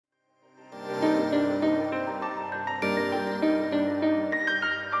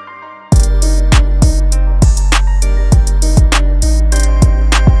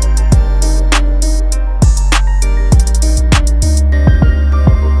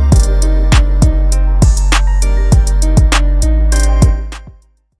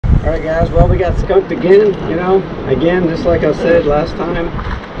got skunked again, you know. Again, just like I said last time,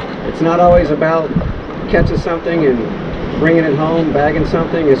 it's not always about catching something and bringing it home, bagging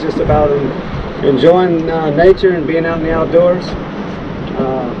something. It's just about enjoying nature and being out in the outdoors.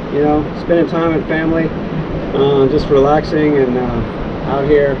 You know, spending time with family, just relaxing and out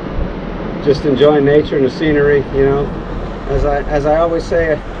here, just enjoying nature and the scenery. You know, as I always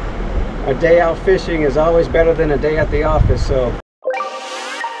say, a day out fishing is always better than a day at the office. So.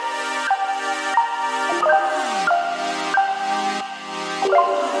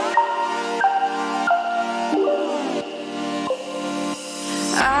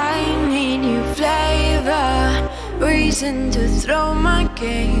 I need new flavor, reason to throw my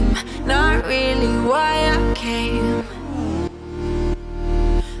game, not really why I came.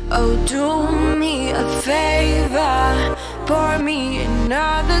 Oh, do me a favor, pour me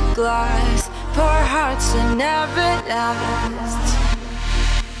another glass, pour hearts that never last.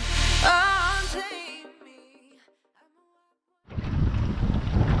 Oh, take me.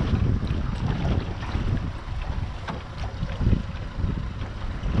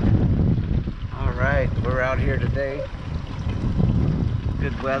 Alright, we're out here today.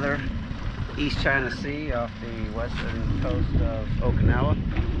 Good weather. East China Sea off the western coast of Okinawa.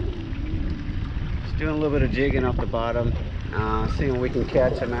 Just doing a little bit of jigging off the bottom, seeing what we can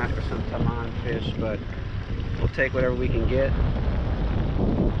catch them after some taman fish, but we'll take whatever we can get.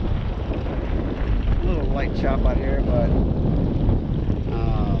 A little light chop out here, but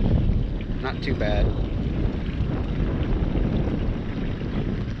not too bad.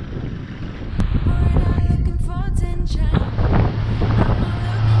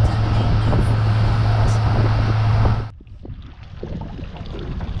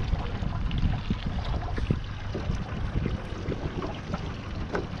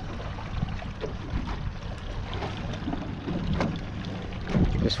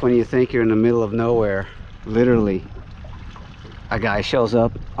 Just when you think you're in the middle of nowhere, literally, a guy shows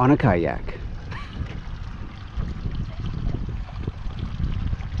up on a kayak.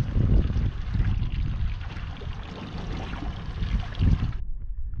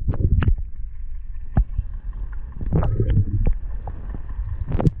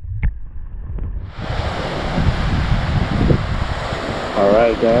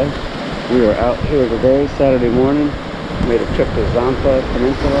 Alright guys, we are out here today, Saturday morning. Made a trip to Zanpa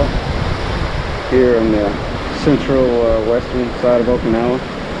Peninsula here on the central western side of Okinawa.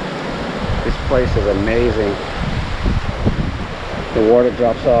 This place is amazing. The water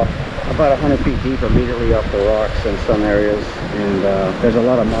drops off about 100 feet deep immediately off the rocks in some areas, and there's a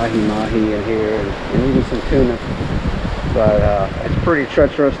lot of mahi-mahi in here and even some tuna. But it's pretty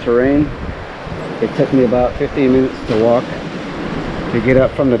treacherous terrain. It took me about 15 minutes to walk to get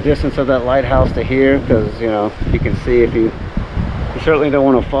up from the distance of that lighthouse to here, because you know, you can see if you certainly don't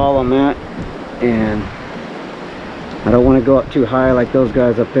want to fall on that, and I don't want to go up too high like those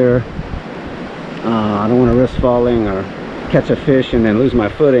guys up there. I don't want to risk falling or catch a fish and then lose my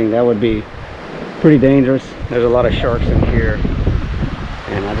footing. That would be pretty dangerous. There's a lot of sharks in here,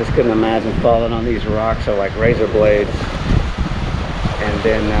 and I just couldn't imagine falling on these rocks are like razor blades, and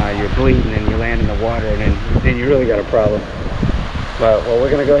then you're bleeding and you land in the water, and then you really got a problem. But well, we're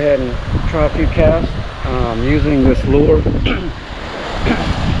gonna go ahead and try a few casts using this lure. We're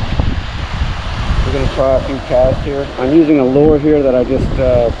gonna try a few casts here. I'm using a lure here that I just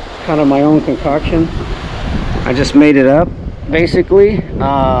kind of my own concoction. I just made it up basically.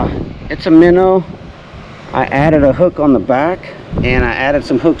 It's a minnow. I added a hook on the back and I added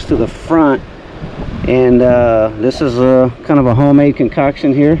some hooks to the front, and this is a kind of a homemade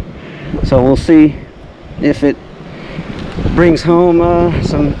concoction here, so we'll see if it brings home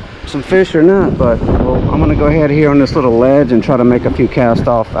some fish or not. But well, I'm gonna go ahead here on this little ledge and try to make a few cast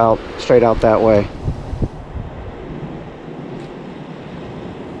off straight out that way.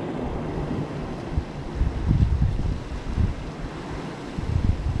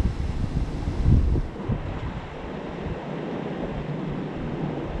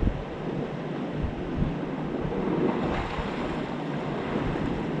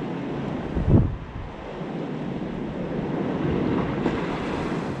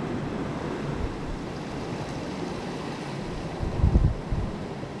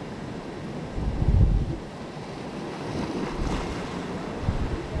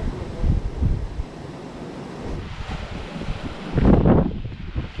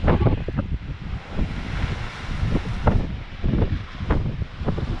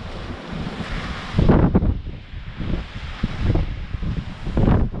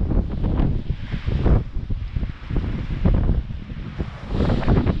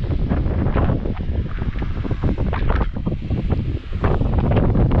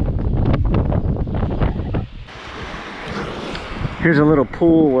 Here's a little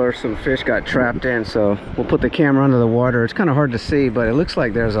pool where some fish got trapped in, so we'll put the camera under the water. It's kind of hard to see, but it looks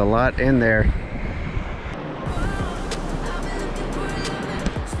like there's a lot in there.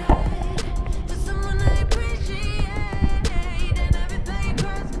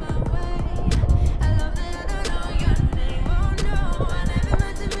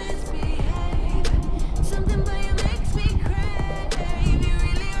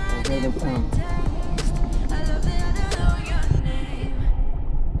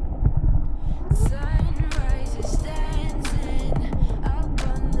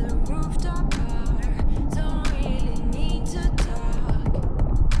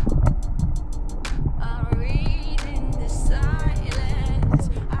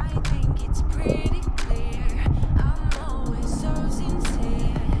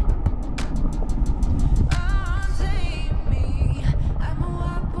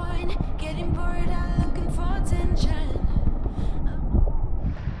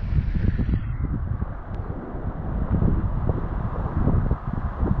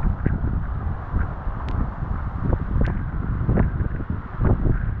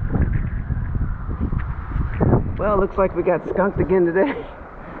 Well, looks like we got skunked again today.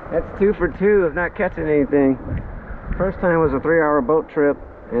 That's 2 for 2 of not catching anything. First time was a 3-hour boat trip,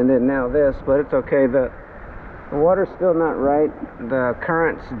 and then now this, but it's okay. The water's still not right. The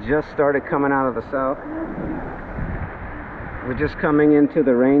currents just started coming out of the south. We're just coming into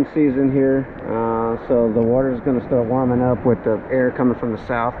the rain season here, so the water's going to start warming up with the air coming from the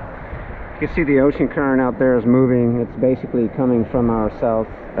south. You can see the ocean current out there is moving. It's basically coming from our south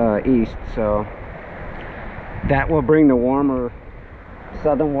east, so that will bring the warmer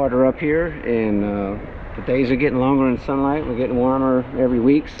southern water up here, and the days are getting longer in sunlight. We're getting warmer every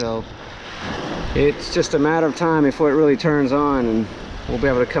week, so it's just a matter of time before it really turns on, and we'll be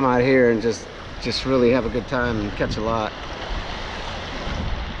able to come out here and just really have a good time and catch a lot.